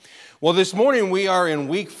Well, this morning we are in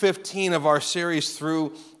week 15 of our series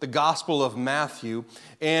through the Gospel of Matthew.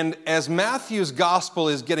 And as Matthew's Gospel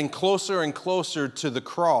is getting closer and closer to the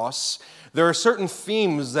cross, there are certain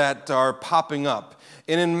themes that are popping up.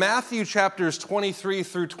 And in Matthew chapters 23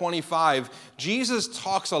 through 25, Jesus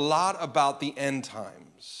talks a lot about the end times.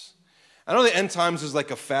 I know the end times is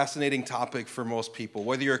like a fascinating topic for most people.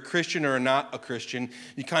 Whether you're a Christian or not a Christian,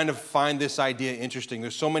 you kind of find this idea interesting.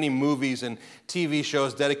 There's so many movies and TV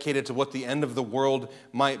shows dedicated to what the end of the world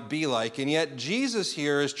might be like. And yet Jesus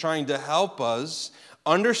here is trying to help us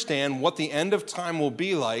understand what the end of time will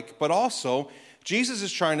be like, but also Jesus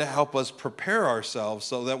is trying to help us prepare ourselves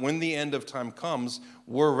so that when the end of time comes,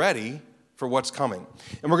 we're ready for what's coming.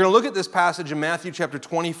 And we're going to look at this passage in Matthew chapter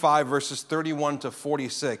 25, verses 31 to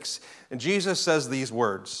 46. And Jesus says these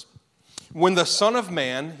words, "When the Son of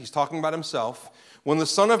Man," he's talking about himself, "when the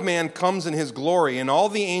Son of Man comes in his glory and all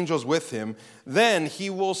the angels with him, then he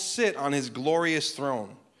will sit on his glorious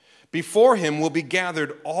throne. Before him will be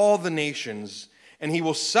gathered all the nations, and he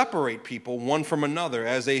will separate people one from another,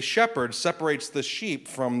 as a shepherd separates the sheep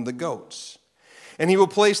from the goats. And he will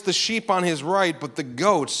place the sheep on his right, but the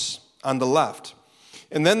goats on the left.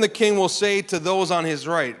 And then the king will say to those on his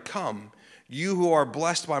right, 'Come, you who are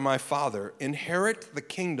blessed by my Father, inherit the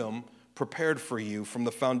kingdom prepared for you from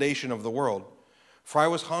the foundation of the world. For I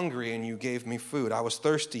was hungry, and you gave me food. I was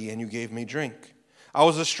thirsty, and you gave me drink. I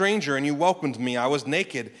was a stranger, and you welcomed me. I was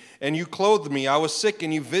naked, and you clothed me. I was sick,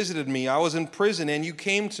 and you visited me. I was in prison, and you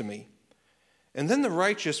came to me.' And then the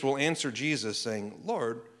righteous will answer Jesus, saying,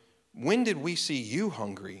 'Lord, when did we see you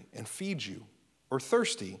hungry and feed you, or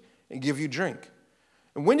thirsty and give you drink?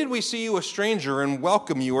 And when did we see you a stranger and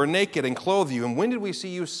welcome you, or naked and clothe you? And when did we see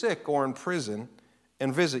you sick or in prison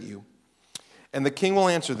and visit you?' And the king will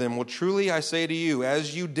answer them, 'Well, truly I say to you,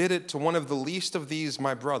 as you did it to one of the least of these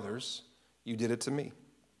my brothers, you did it to me.'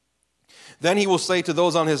 Then he will say to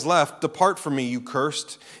those on his left, 'Depart from me, you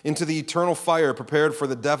cursed, into the eternal fire prepared for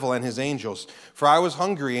the devil and his angels. For I was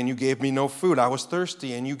hungry, and you gave me no food. I was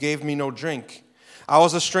thirsty, and you gave me no drink. I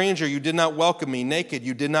was a stranger, you did not welcome me. Naked,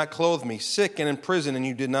 you did not clothe me. Sick and in prison, and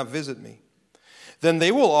you did not visit me.' Then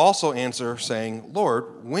they will also answer, saying,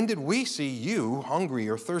 'Lord, when did we see you hungry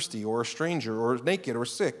or thirsty, or a stranger, or naked, or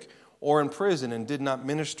sick, or in prison, and did not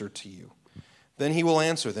minister to you?' Then he will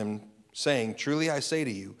answer them, saying, 'Truly I say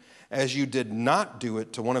to you, as you did not do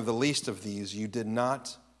it to one of the least of these, you did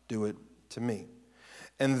not do it to me.'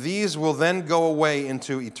 And these will then go away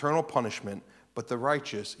into eternal punishment, but the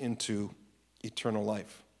righteous into eternal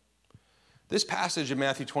life." This passage in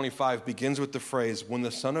Matthew 25 begins with the phrase, "When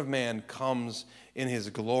the Son of Man comes in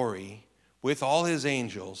his glory with all his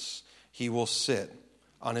angels, he will sit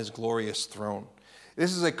on his glorious throne."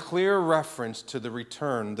 This is a clear reference to the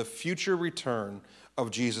return, the future return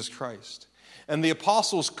of Jesus Christ. And the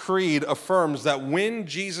Apostles' Creed affirms that when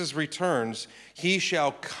Jesus returns, he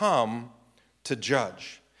shall come to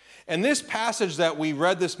judge. And this passage that we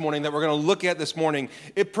read this morning, that we're going to look at this morning,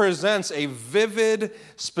 it presents a vivid,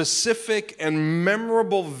 specific, and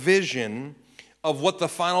memorable vision of what the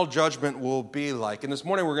final judgment will be like. And this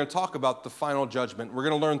morning we're going to talk about the final judgment. We're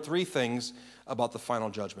going to learn three things about the final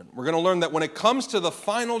judgment. We're going to learn that when it comes to the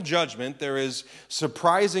final judgment, there is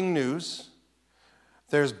surprising news,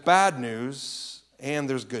 there's bad news, and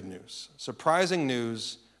there's good news. Surprising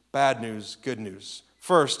news, bad news, good news.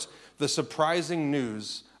 First, the surprising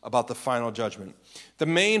news about the final judgment. The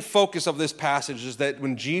main focus of this passage is that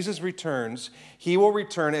when Jesus returns, he will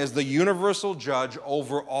return as the universal judge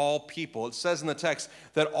over all people. It says in the text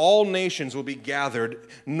that all nations will be gathered.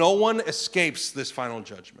 No one escapes this final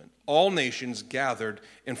judgment. All nations gathered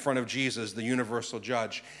in front of Jesus, the universal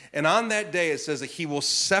judge. And on that day, it says that he will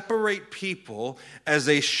separate people as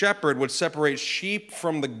a shepherd would separate sheep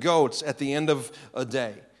from the goats at the end of a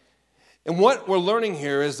day. And what we're learning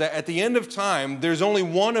here is that at the end of time, there's only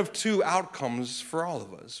one of two outcomes for all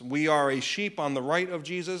of us. We are a sheep on the right of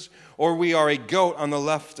Jesus, or we are a goat on the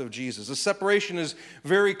left of Jesus. The separation is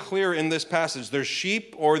very clear in this passage. There's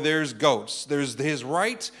sheep or there's goats. There's his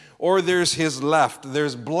right or there's his left.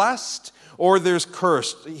 There's blessed or there's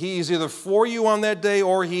cursed. He's either for you on that day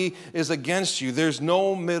or he is against you. There's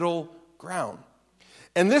no middle ground.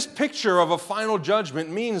 And this picture of a final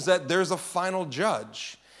judgment means that there's a final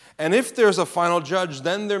judge. And if there's a final judge,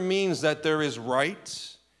 then there means that there is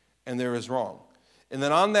right and there is wrong. And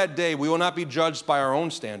then on that day, we will not be judged by our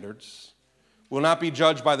own standards. We will not be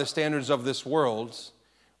judged by the standards of this world.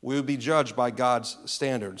 We will be judged by God's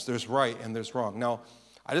standards. There's right and there's wrong. Now,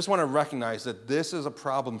 I just want to recognize that this is a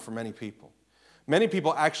problem for many people. Many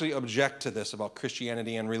people actually object to this about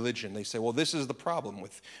Christianity and religion. They say, well, this is the problem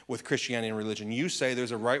with Christianity and religion. You say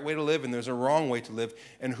there's a right way to live and there's a wrong way to live,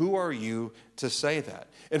 and who are you to say that?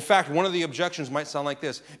 In fact, one of the objections might sound like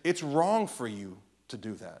this: it's wrong for you to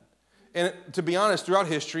do that. And to be honest, throughout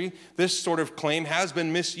history, this sort of claim has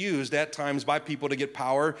been misused at times by people to get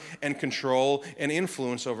power and control and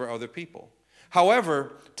influence over other people.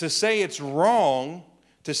 However, to say it's wrong,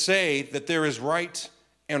 to say that there is right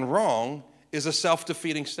and wrong, is a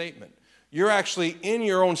self-defeating statement. You're actually, in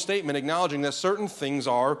your own statement, acknowledging that certain things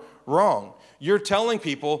are wrong. You're telling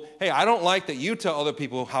people, hey, I don't like that you tell other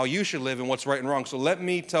people how you should live and what's right and wrong, so let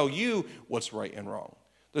me tell you what's right and wrong.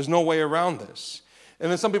 There's no way around this. And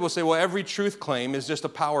then some people say, well, every truth claim is just a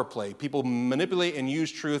power play. People manipulate and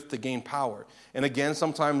use truth to gain power. And again,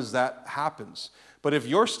 sometimes that happens. But if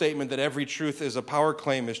your statement that every truth is a power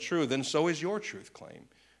claim is true, then so is your truth claim.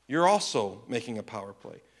 You're also making a power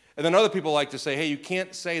play. And then other people like to say, hey, you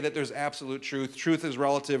can't say that there's absolute truth. Truth is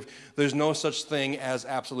relative. There's no such thing as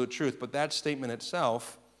absolute truth. But that statement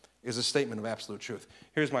itself is a statement of absolute truth.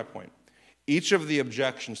 Here's my point. Each of the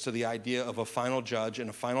objections to the idea of a final judge and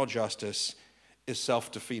a final justice is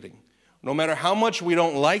self-defeating. No matter how much we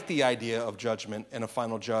don't like the idea of judgment and a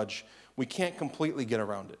final judge, we can't completely get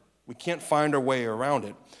around it. We can't find our way around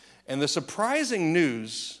it. And the surprising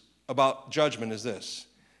news about judgment is this,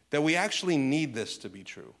 that we actually need this to be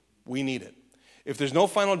true. We need it. If there's no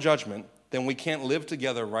final judgment, then we can't live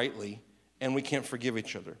together rightly and we can't forgive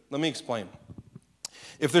each other. Let me explain.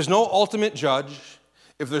 If there's no ultimate judge,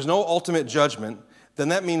 if there's no ultimate judgment, then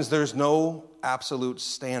that means there's no absolute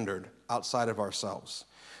standard outside of ourselves.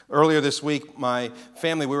 Earlier this week, my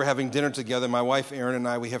family, we were having dinner together. My wife, Erin, and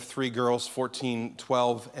I, we have 3 girls, 14,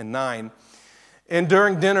 12, and 9. And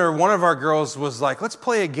during dinner, one of our girls was like, let's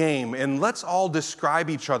play a game, and let's all describe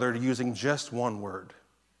each other using just one word.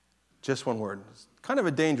 Just one word. It's kind of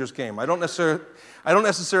a dangerous game. I don't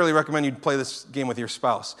necessarily recommend you play this game with your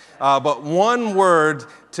spouse. But one word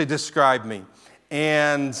to describe me.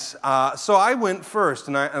 And so I went first,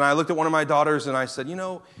 and I looked at one of my daughters, and I said, you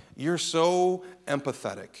know, you're so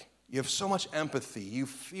empathetic. You have so much empathy. You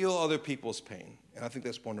feel other people's pain. And I think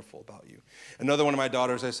that's wonderful about you. Another one of my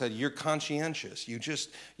daughters, I said, you're conscientious.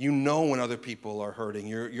 You know when other people are hurting.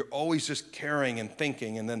 You're always just caring and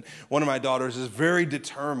thinking. And then one of my daughters is very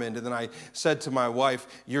determined. And then I said to my wife,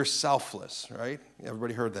 you're selfless, right?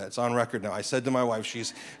 Everybody heard that. It's on record now. I said to my wife,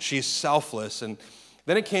 she's selfless. And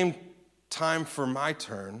then it came time for my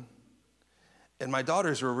turn. And my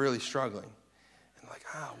daughters were really struggling.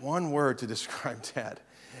 One word to describe Dad.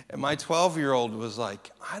 And my 12-year-old was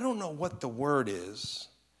like, I don't know what the word is,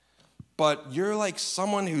 but you're like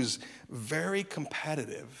someone who's very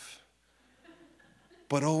competitive,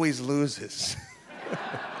 but always loses.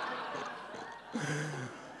 I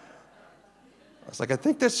was like, I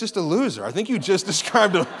think that's just a loser. I think you just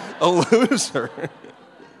described a loser.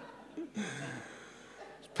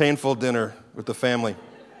 Painful dinner with the family.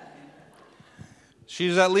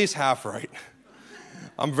 She's at least half right.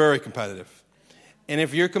 I'm very competitive. And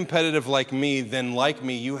if you're competitive like me, then like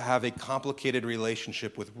me, you have a complicated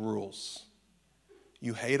relationship with rules.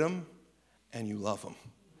 You hate them and you love them.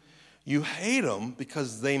 You hate them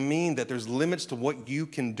because they mean that there's limits to what you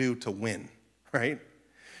can do to win, right?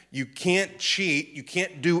 You can't cheat, you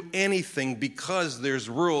can't do anything because there's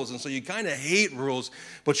rules, and so you kind of hate rules,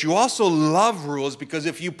 but you also love rules because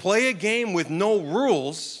if you play a game with no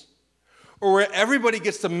rules, or where everybody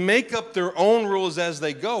gets to make up their own rules as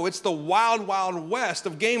they go, it's the wild, wild west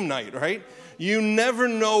of game night, right? You never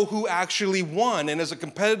know who actually won, and as a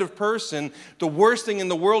competitive person, the worst thing in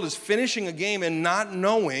the world is finishing a game and not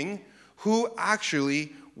knowing who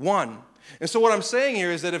actually won. And so what I'm saying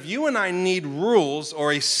here is that if you and I need rules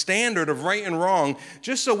or a standard of right and wrong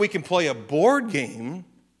just so we can play a board game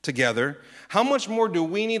together, how much more do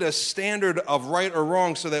we need a standard of right or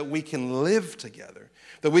wrong so that we can live together,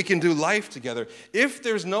 that we can do life together? If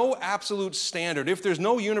there's no absolute standard, if there's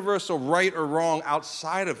no universal right or wrong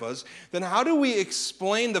outside of us, then how do we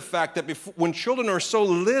explain the fact that when children are so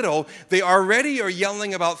little, they already are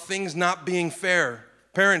yelling about things not being fair?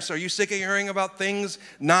 Parents, are you sick of hearing about things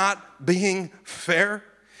not being fair?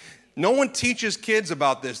 No one teaches kids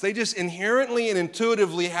about this. They just inherently and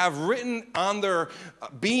intuitively have written on their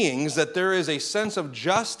beings that there is a sense of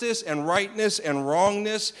justice and rightness and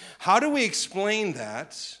wrongness. How do we explain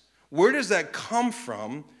that? Where does that come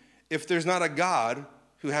from if there's not a God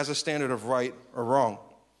who has a standard of right or wrong?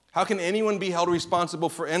 How can anyone be held responsible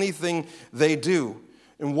for anything they do?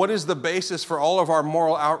 And what is the basis for all of our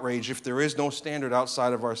moral outrage if there is no standard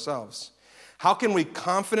outside of ourselves? How can we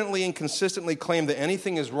confidently and consistently claim that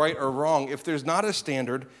anything is right or wrong if there's not a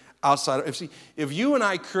standard outside. If you and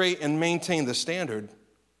I create and maintain the standard,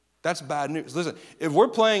 that's bad news. Listen, if we're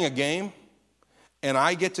playing a game and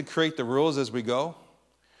I get to create the rules as we go,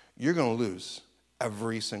 you're going to lose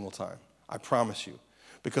every single time. I promise you.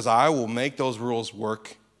 Because I will make those rules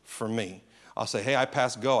work for me. I'll say, hey, I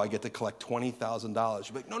pass go. I get to collect $20,000.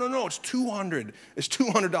 You'll be like, no, it's $200. It's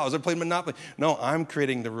 $200. I played Monopoly. No, I'm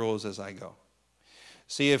creating the rules as I go.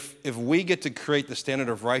 See, if we get to create the standard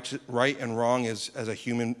of right and wrong as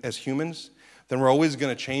humans, then we're always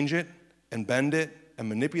going to change it and bend it and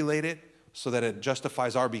manipulate it so that it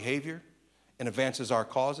justifies our behavior and advances our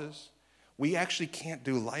causes. We actually can't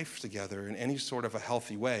do life together in any sort of a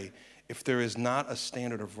healthy way if there is not a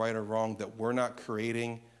standard of right or wrong that we're not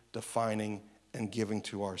creating, defining, and giving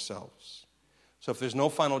to ourselves. So if there's no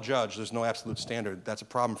final judge, there's no absolute standard. That's a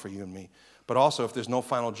problem for you and me. But also, if there's no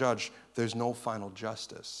final judge, there's no final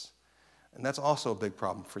justice. And that's also a big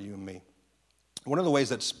problem for you and me. One of the ways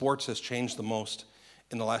that sports has changed the most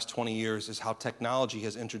in the last 20 years is how technology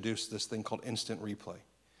has introduced this thing called instant replay.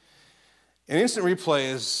 And instant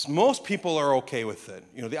replay is, most people are okay with it.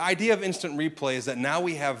 The idea of instant replay is that now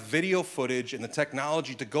we have video footage and the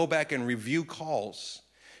technology to go back and review calls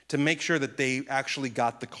to make sure that they actually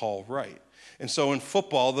got the call right. And so in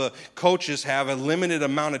football, the coaches have a limited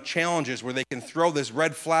amount of challenges where they can throw this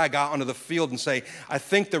red flag out onto the field and say, I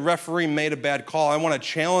think the referee made a bad call. I want to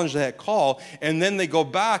challenge that call. And then they go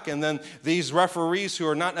back, and then these referees who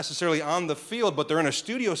are not necessarily on the field, but they're in a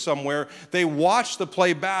studio somewhere, they watch the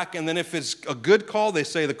play back, and then if it's a good call, they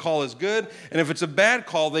say the call is good. And if it's a bad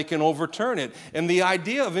call, they can overturn it. And the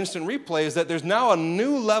idea of instant replay is that there's now a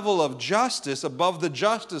new level of justice above the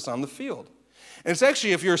justice on the field. And it's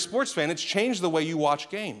actually, if you're a sports fan, it's changed the way you watch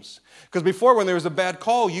games. Because before, when there was a bad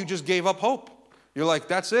call, you just gave up hope. You're like,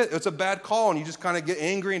 that's it. It's a bad call. And you just kind of get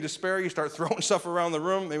angry and despair. You start throwing stuff around the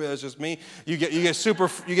room. Maybe that's just me. You get super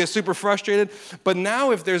frustrated. But now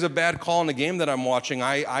if there's a bad call in the game that I'm watching,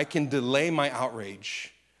 I can delay my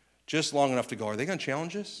outrage just long enough to go, are they going to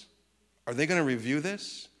challenge this? Are they going to review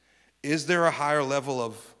this? Is there a higher level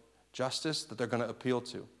of justice that they're going to appeal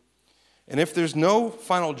to? And if there's no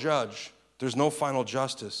final judge, there's no final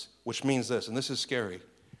justice, which means this, and this is scary.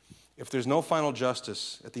 If there's no final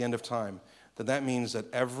justice at the end of time, then that means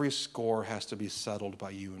that every score has to be settled by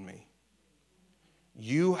you and me.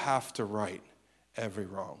 You have to right every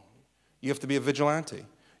wrong. You have to be a vigilante.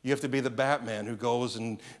 You have to be the Batman who goes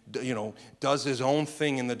and, does his own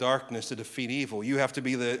thing in the darkness to defeat evil. You have to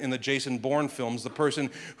be in the Jason Bourne films, the person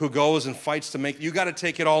who goes and fights to make, you got to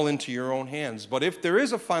take it all into your own hands. But if there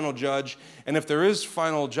is a final judge and if there is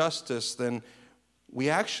final justice, then we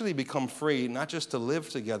actually become free, not just to live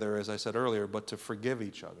together, as I said earlier, but to forgive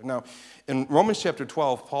each other. Now, in Romans chapter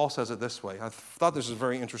 12, Paul says it this way. I thought this was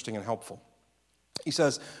very interesting and helpful. He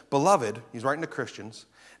says, beloved, he's writing to Christians,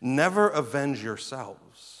 never avenge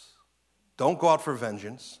yourselves. Don't go out for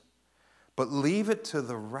vengeance, but leave it to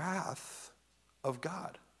the wrath of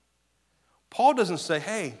God. Paul doesn't say,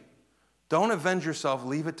 hey, don't avenge yourself,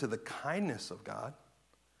 leave it to the kindness of God.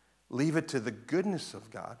 Leave it to the goodness of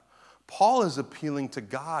God. Paul is appealing to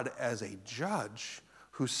God as a judge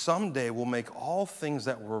who someday will make all things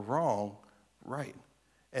that were wrong right.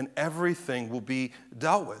 And everything will be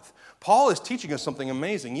dealt with. Paul is teaching us something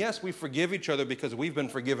amazing. Yes, we forgive each other because we've been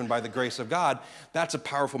forgiven by the grace of God. That's a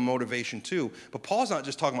powerful motivation too. But Paul's not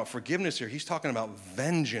just talking about forgiveness here. He's talking about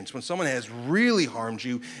vengeance. When someone has really harmed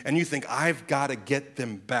you and you think, I've got to get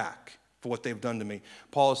them back for what they've done to me.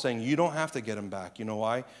 Paul is saying, you don't have to get them back. You know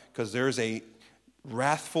why? Because there's a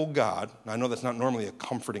wrathful God. I know that's not normally a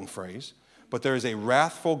comforting phrase, but there is a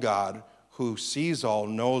wrathful God who sees all,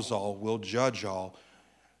 knows all, will judge all.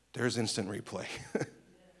 There's instant replay.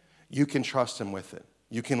 You can trust him with it.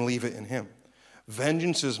 You can leave it in him.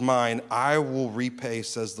 Vengeance is mine, I will repay,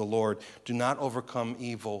 says the Lord. Do not overcome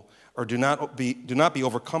evil, or do not be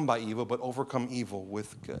overcome by evil, but overcome evil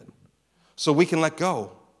with good. So we can let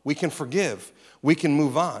go. We can forgive. We can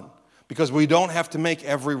move on. Because we don't have to make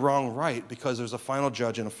every wrong right, because there's a final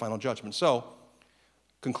judge and a final judgment. So,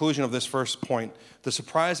 conclusion of this first point, the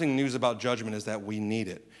surprising news about judgment is that we need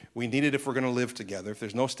it. We need it if we're going to live together. If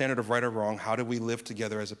there's no standard of right or wrong, how do we live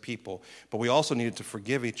together as a people? But we also need to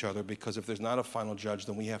forgive each other, because if there's not a final judge,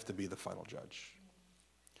 then we have to be the final judge.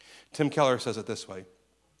 Tim Keller says it this way.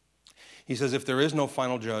 He says, if there is no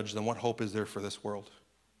final judge, then what hope is there for this world?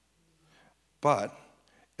 But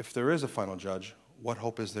if there is a final judge, what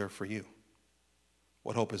hope is there for you?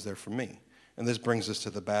 What hope is there for me? And this brings us to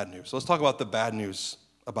the bad news. So let's talk about the bad news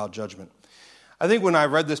about judgment. I think when I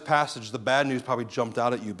read this passage, the bad news probably jumped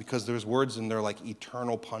out at you because there's words in there like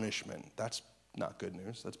eternal punishment. That's not good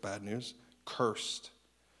news. That's bad news. Cursed.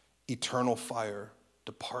 Eternal fire.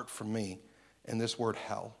 depart from me, and this word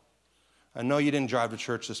hell. I know you didn't drive to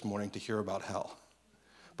church this morning to hear about hell,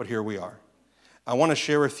 but here we are. I want to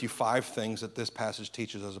share with you 5 things that this passage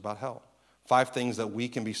teaches us about hell. 5 things that we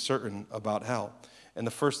can be certain about hell. And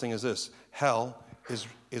the first thing is this: hell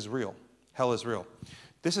is real. Hell is real.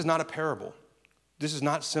 This is not a parable. This is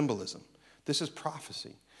not symbolism. This is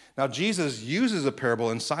prophecy. Now, Jesus uses a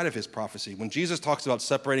parable inside of his prophecy. When Jesus talks about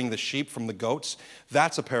separating the sheep from the goats,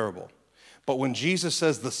 that's a parable. But when Jesus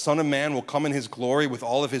says the Son of Man will come in his glory with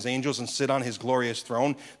all of his angels and sit on his glorious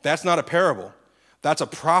throne, that's not a parable. That's a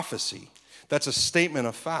prophecy. That's a statement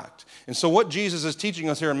of fact. And so what Jesus is teaching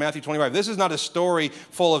us here in Matthew 25, this is not a story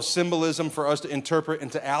full of symbolism for us to interpret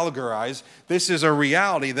and to allegorize. This is a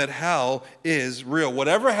reality that hell is real.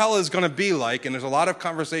 Whatever hell is going to be like, and there's a lot of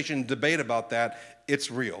conversation and debate about that,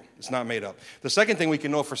 it's real. It's not made up. The second thing we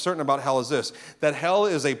can know for certain about hell is this: that hell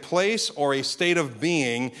is a place or a state of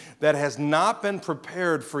being that has not been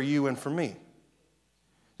prepared for you and for me.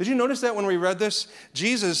 Did you notice that when we read this?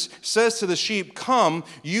 Jesus says to the sheep, "Come,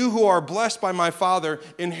 you who are blessed by my Father,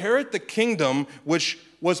 inherit the kingdom which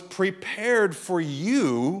was prepared for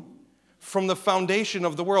you from the foundation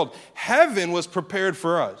of the world." Heaven was prepared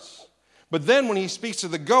for us. But then when he speaks to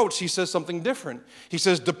the goats, he says something different. He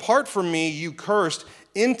says, "Depart from me, you cursed,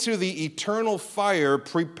 into the eternal fire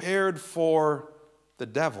prepared for the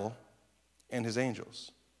devil and his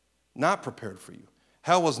angels." Not prepared for you.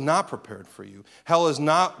 Hell was not prepared for you. Hell is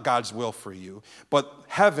not God's will for you, but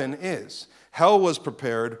heaven is. Hell was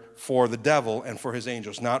prepared for the devil and for his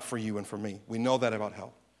angels, not for you and for me. We know that about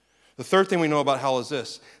hell. The third thing we know about hell is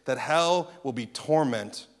this: that hell will be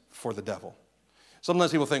torment for the devil.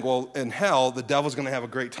 Sometimes people think, well, in hell, the devil's going to have a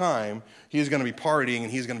great time. He's going to be partying,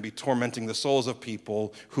 and he's going to be tormenting the souls of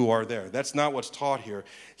people who are there. That's not what's taught here.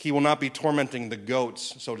 He will not be tormenting the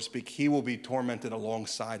goats, so to speak. He will be tormented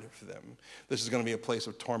alongside of them. This is going to be a place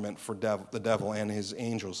of torment for the devil and his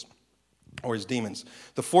angels, or his demons.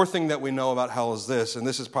 The fourth thing that we know about hell is this, and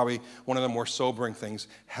this is probably one of the more sobering things: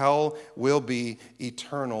 hell will be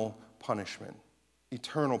eternal punishment.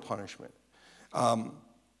 Eternal punishment.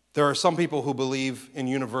 There are some people who believe in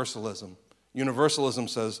universalism. Universalism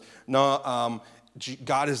says, no,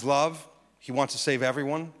 God is love. He wants to save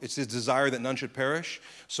everyone. It's his desire that none should perish.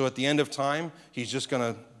 So at the end of time, he's just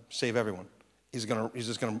going to save everyone. He's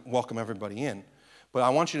just going to welcome everybody in. But I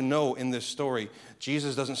want you to know in this story,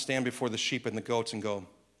 Jesus doesn't stand before the sheep and the goats and go,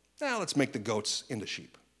 let's make the goats into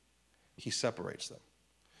sheep. He separates them.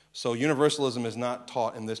 So universalism is not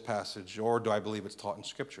taught in this passage, or do I believe it's taught in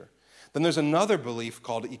Scripture. Then there's another belief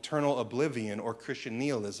called eternal oblivion, or Christian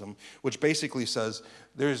nihilism, which basically says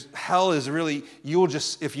hell is really,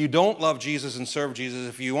 if you don't love Jesus and serve Jesus,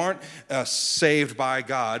 if you aren't saved by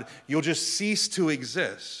God, you'll just cease to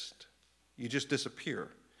exist. You just disappear.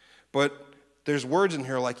 But there's words in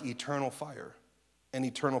here like eternal fire and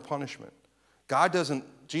eternal punishment.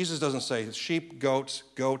 Jesus doesn't say sheep,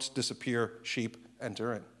 goats disappear, sheep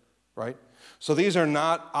enter in, right? So these are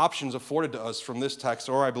not options afforded to us from this text,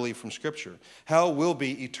 or I believe from Scripture. Hell will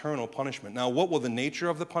be eternal punishment. Now, what will the nature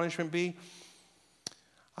of the punishment be?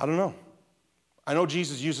 I don't know. I know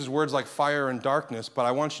Jesus uses words like fire and darkness, but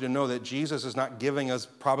I want you to know that Jesus is not giving us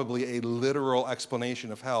probably a literal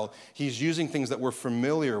explanation of hell. He's using things that we're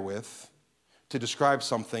familiar with to describe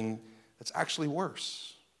something that's actually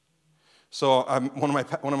worse. So one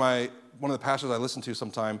of the pastors I listen to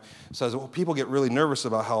sometime says, well, people get really nervous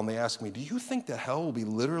about hell, and they ask me, do you think that hell will be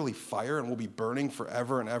literally fire and will be burning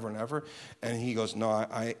forever and ever and ever? And he goes, no,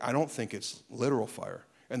 I don't think it's literal fire.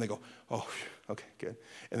 And they go, oh, okay, good.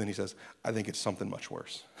 And then he says, I think it's something much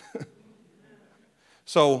worse.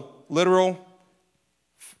 So literal,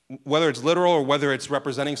 whether it's literal or whether it's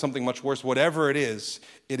representing something much worse, whatever it is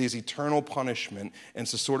eternal punishment, and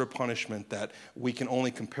it's the sort of punishment that we can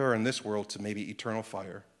only compare in this world to maybe eternal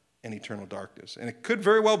fire and eternal darkness. And it could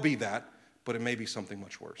very well be that, but it may be something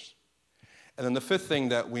much worse. And then the fifth thing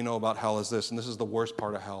that we know about hell is this, and this is the worst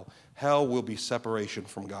part of hell. Hell will be separation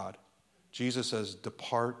from God. Jesus says,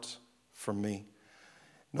 depart from me.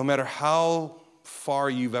 No matter how far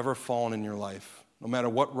you've ever fallen in your life, no matter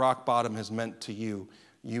what rock bottom has meant to you,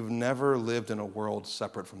 you've never lived in a world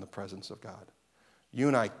separate from the presence of God. You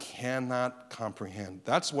and I cannot comprehend.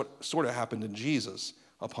 That's what sort of happened to Jesus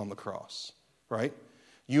upon the cross, right?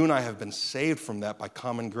 You and I have been saved from that by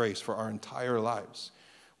common grace for our entire lives.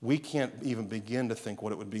 we can't even begin to think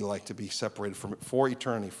what it would be like to be separated for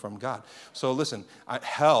eternity from God. So listen,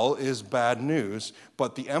 hell is bad news,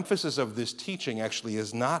 but the emphasis of this teaching actually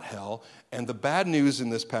is not hell. And the bad news in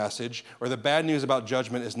this passage, or the bad news about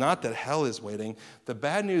judgment, is not that hell is waiting. The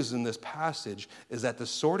bad news in this passage is that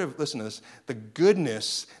listen to this, the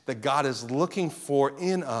goodness that God is looking for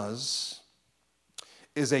in us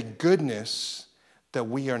is a goodness that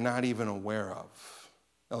we are not even aware of.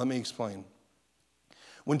 Now let me explain.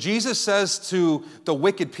 When Jesus says to the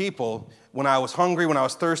wicked people, when I was hungry, when I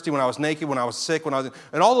was thirsty, when I was naked, when I was sick,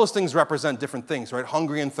 and all those things represent different things, right?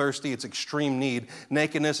 Hungry and thirsty, it's extreme need.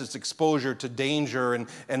 Nakedness, it's exposure to danger and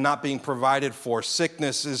not being provided for.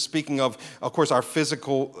 Sickness is speaking of course, our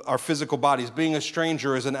physical bodies. Being a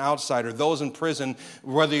stranger is an outsider. Those in prison,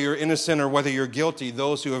 whether you're innocent or whether you're guilty,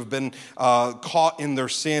 those who have been caught in their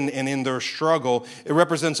sin and in their struggle, it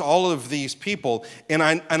represents all of these people.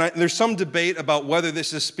 And there's some debate about whether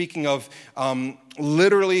this is speaking of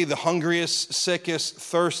literally the hungriest, sickest,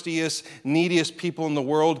 thirstiest, neediest people in the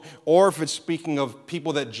world, or if it's speaking of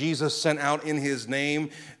people that Jesus sent out in his name.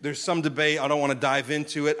 There's some debate. I don't want to dive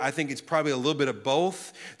into it. I think it's probably a little bit of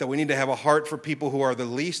both, that we need to have a heart for people who are the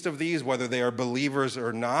least of these, whether they are believers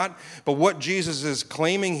or not. But what Jesus is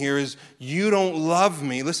claiming here is, you don't love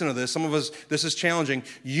me. Listen to this. Some of us, this is challenging.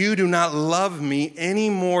 You do not love me any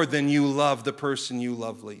more than you love the person you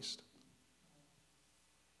love least.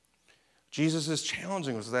 Jesus is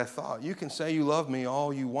challenging us with that thought. You can say you love me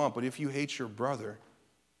all you want, but if you hate your brother,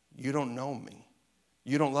 you don't know me.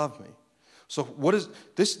 You don't love me. So what is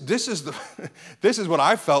this? This is what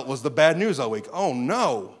I felt was the bad news all week. Oh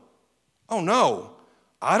no.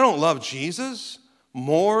 I don't love Jesus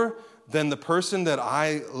more than the person that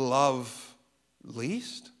I love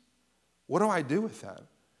least. What do I do with that?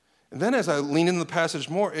 And then as I leaned into the passage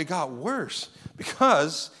more, it got worse,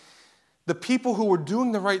 because the people who were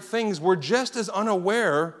doing the right things were just as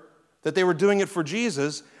unaware that they were doing it for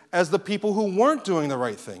Jesus as the people who weren't doing the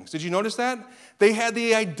right things. Did you notice that? They had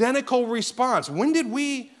the identical response. When did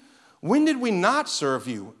we not serve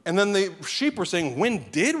you? And then the sheep were saying, when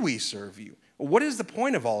did we serve you? What is the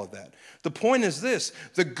point of all of that? The point is this: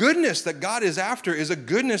 the goodness that God is after is a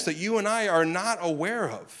goodness that you and I are not aware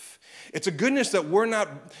of. It's a goodness that we're not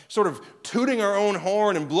sort of tooting our own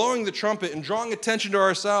horn and blowing the trumpet and drawing attention to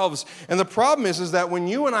ourselves. And the problem is that when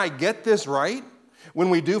you and I get this right, when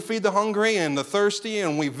we do feed the hungry and the thirsty,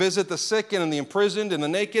 and we visit the sick and the imprisoned and the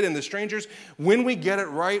naked and the strangers, when we get it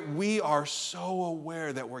right, we are so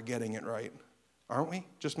aware that we're getting it right. Aren't we?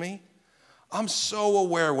 Just me? I'm so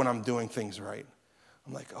aware when I'm doing things right.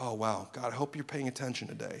 I'm like, oh, wow, God, I hope you're paying attention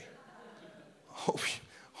today.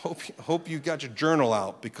 Hope you got your journal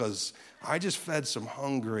out, because I just fed some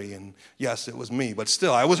hungry, and yes, it was me, but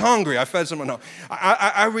still, I was hungry. I fed someone. No,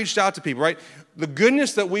 I reached out to people, right? The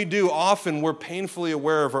goodness that we do, often we're painfully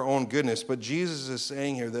aware of our own goodness, but Jesus is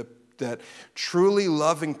saying here that truly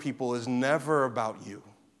loving people is never about you.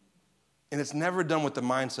 And it's never done with the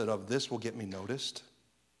mindset of, this will get me noticed.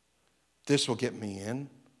 This will get me in.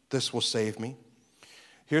 This will save me.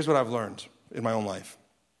 Here's what I've learned in my own life.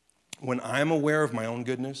 When I'm aware of my own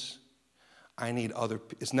goodness,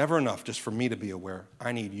 it's never enough just for me to be aware.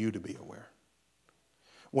 I need you to be aware.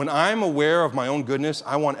 When I'm aware of my own goodness,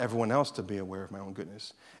 I want everyone else to be aware of my own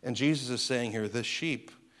goodness. And Jesus is saying here, this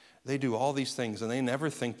sheep, they do all these things, and they never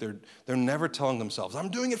think they're never telling themselves, I'm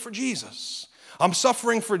doing it for Jesus. I'm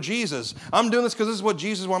suffering for Jesus. I'm doing this because this is what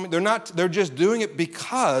Jesus wants me. They're just doing it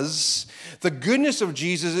because the goodness of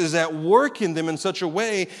Jesus is at work in them in such a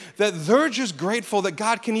way that they're just grateful that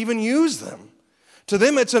God can even use them. To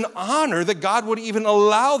them, it's an honor that God would even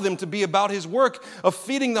allow them to be about his work of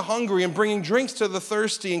feeding the hungry and bringing drinks to the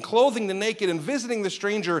thirsty and clothing the naked and visiting the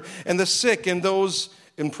stranger and the sick and those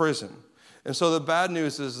in prison. And so the bad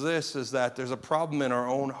news is that there's a problem in our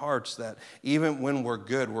own hearts, that even when we're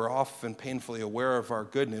good, we're often painfully aware of our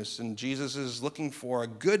goodness. And Jesus is looking for a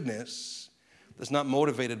goodness that's not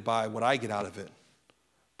motivated by what I get out of it,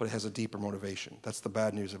 but it has a deeper motivation. That's the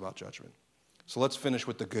bad news about judgment. So let's finish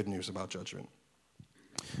with the good news about judgment.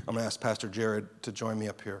 I'm going to ask Pastor Jared to join me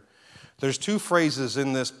up here. There's two phrases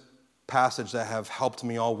in this passage that have helped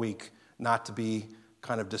me all week not to be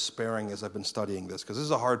kind of despairing as I've been studying this, because this is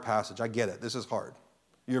a hard passage. I get it. This is hard.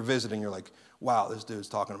 You're visiting, you're like, wow, this dude's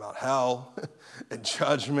talking about hell and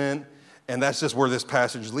judgment, and that's just where this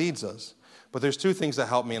passage leads us. But there's two things that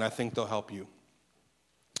help me, and I think they'll help you.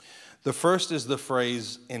 The first is the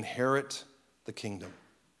phrase, inherit the kingdom.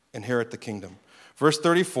 Inherit the kingdom. Verse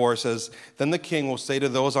 34 says, then the king will say to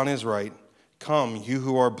those on his right, come, you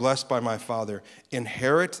who are blessed by my Father,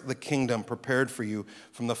 inherit the kingdom prepared for you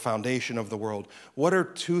from the foundation of the world. What are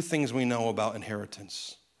two things we know about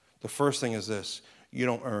inheritance? The first thing is this: you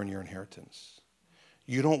don't earn your inheritance.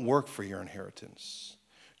 You don't work for your inheritance.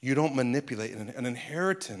 You don't manipulate. An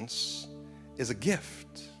inheritance is a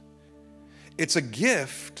gift. It's a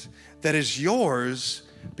gift that is yours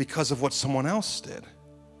because of what someone else did.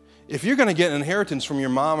 If you're going to get an inheritance from your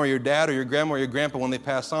mom or your dad or your grandma or your grandpa when they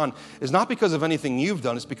pass on, it's not because of anything you've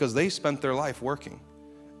done. It's because they spent their life working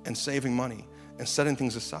and saving money and setting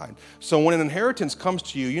things aside. So when an inheritance comes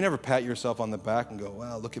to you, you never pat yourself on the back and go,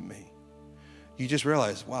 wow, look at me. You just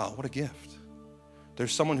realize, wow, what a gift.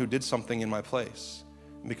 There's someone who did something in my place.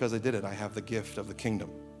 And because they did it, I have the gift of the kingdom.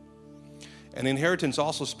 And inheritance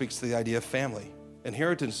also speaks to the idea of family.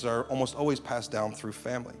 Inheritances are almost always passed down through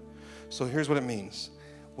family. So here's what it means.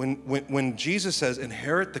 When Jesus says,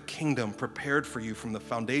 inherit the kingdom prepared for you from the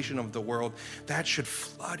foundation of the world, that should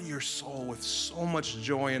flood your soul with so much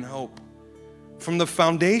joy and hope. From the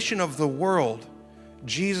foundation of the world,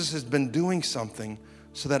 Jesus has been doing something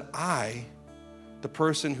so that I, the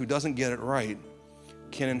person who doesn't get it right,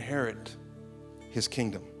 can inherit his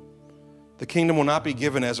kingdom. The kingdom will not be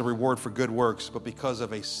given as a reward for good works, but because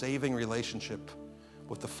of a saving relationship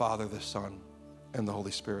with the Father, the Son, and the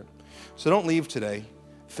Holy Spirit. So don't leave today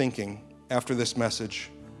thinking after this message,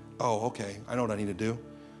 oh, okay, I know what I need to do.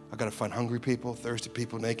 I got to find hungry people, thirsty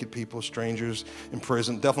people, naked people, strangers in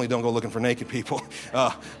prison. Definitely don't go looking for naked people.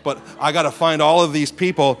 But I got to find all of these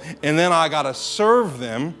people, and then I got to serve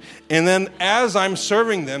them. And then as I'm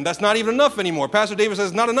serving them, that's not even enough anymore. Pastor David says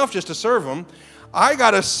it's not enough just to serve them. I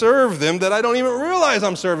got to serve them that I don't even realize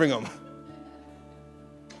I'm serving them.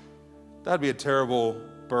 That'd be a terrible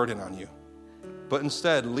burden on you. But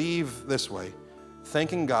instead, leave this way,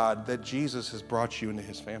 thanking God that Jesus has brought you into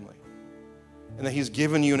his family and that he's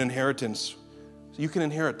given you an inheritance so you can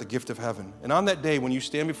inherit the gift of heaven. And on that day, when you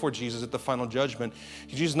stand before Jesus at the final judgment,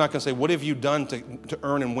 Jesus is not going to say, what have you done to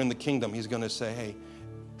earn and win the kingdom? He's going to say, hey,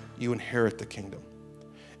 you inherit the kingdom.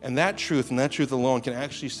 And that truth alone can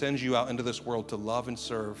actually send you out into this world to love and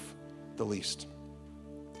serve the least.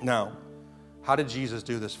 Now, how did Jesus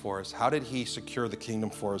do this for us? How did he secure the kingdom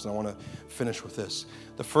for us? And I want to finish with this.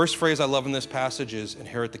 The first phrase I love in this passage is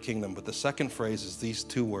inherit the kingdom. But the second phrase is these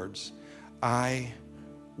two words, I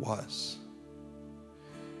was.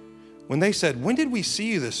 When they said, when did we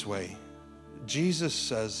see you this way? Jesus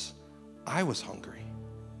says, I was hungry.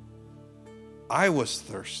 I was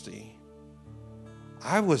thirsty.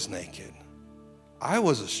 I was naked. I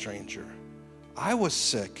was a stranger. I was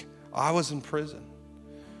sick. I was in prison.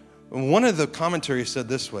 One of the commentaries said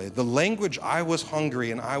this way, the language I was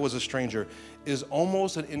hungry and I was a stranger is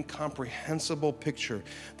almost an incomprehensible picture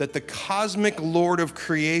that the cosmic Lord of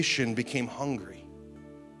creation became hungry,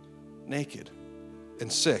 naked, and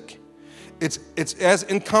sick. It's as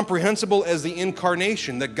incomprehensible as the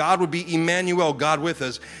incarnation, that God would be Emmanuel, God with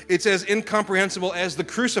us. It's as incomprehensible as the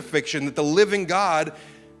crucifixion, that the living God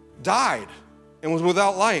died and was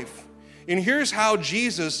without life. And here's how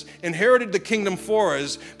Jesus inherited the kingdom for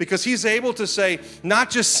us, because he's able to say,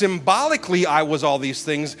 not just symbolically I was all these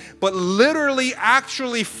things, but literally,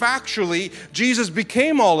 actually, factually, Jesus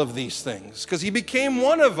became all of these things, because he became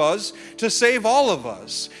one of us to save all of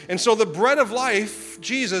us. And so the bread of life,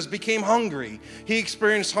 Jesus, became hungry. He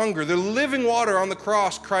experienced hunger. The living water on the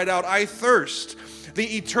cross cried out, I thirst.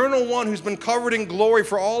 The eternal one who's been covered in glory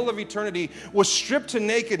for all of eternity was stripped to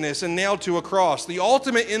nakedness and nailed to a cross. The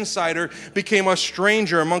ultimate insider became a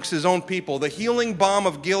stranger amongst his own people. The healing balm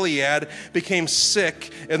of Gilead became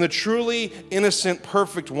sick, and the truly innocent,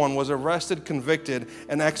 perfect one was arrested, convicted,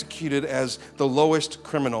 and executed as the lowest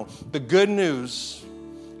criminal. The good news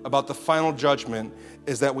about the final judgment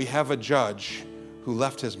is that we have a judge who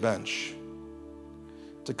left his bench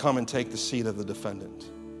to come and take the seat of the defendant.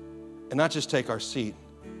 And not just take our seat,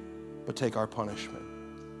 but take our punishment.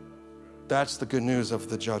 That's the good news of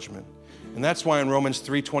the judgment. And that's why in Romans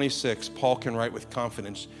 3:26, Paul can write with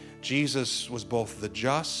confidence, Jesus was both the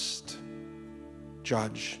just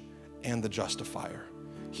judge and the justifier.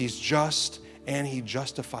 He's just and he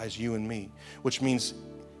justifies you and me, which means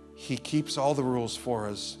he keeps all the rules for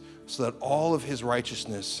us so that all of his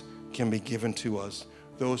righteousness can be given to us,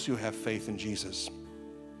 those who have faith in Jesus.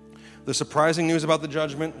 The surprising news about the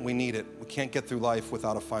judgment, we need it. We can't get through life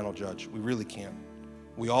without a final judge. We really can't.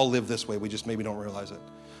 We all live this way. We just maybe don't realize it.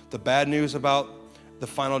 The bad news about the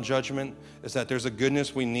final judgment is that there's a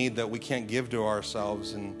goodness we need that we can't give to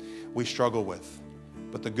ourselves and we struggle with.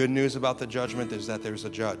 But the good news about the judgment is that there's a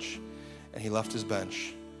judge, and he left his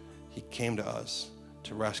bench. He came to us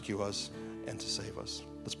to rescue us and to save us.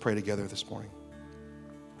 Let's pray together this morning.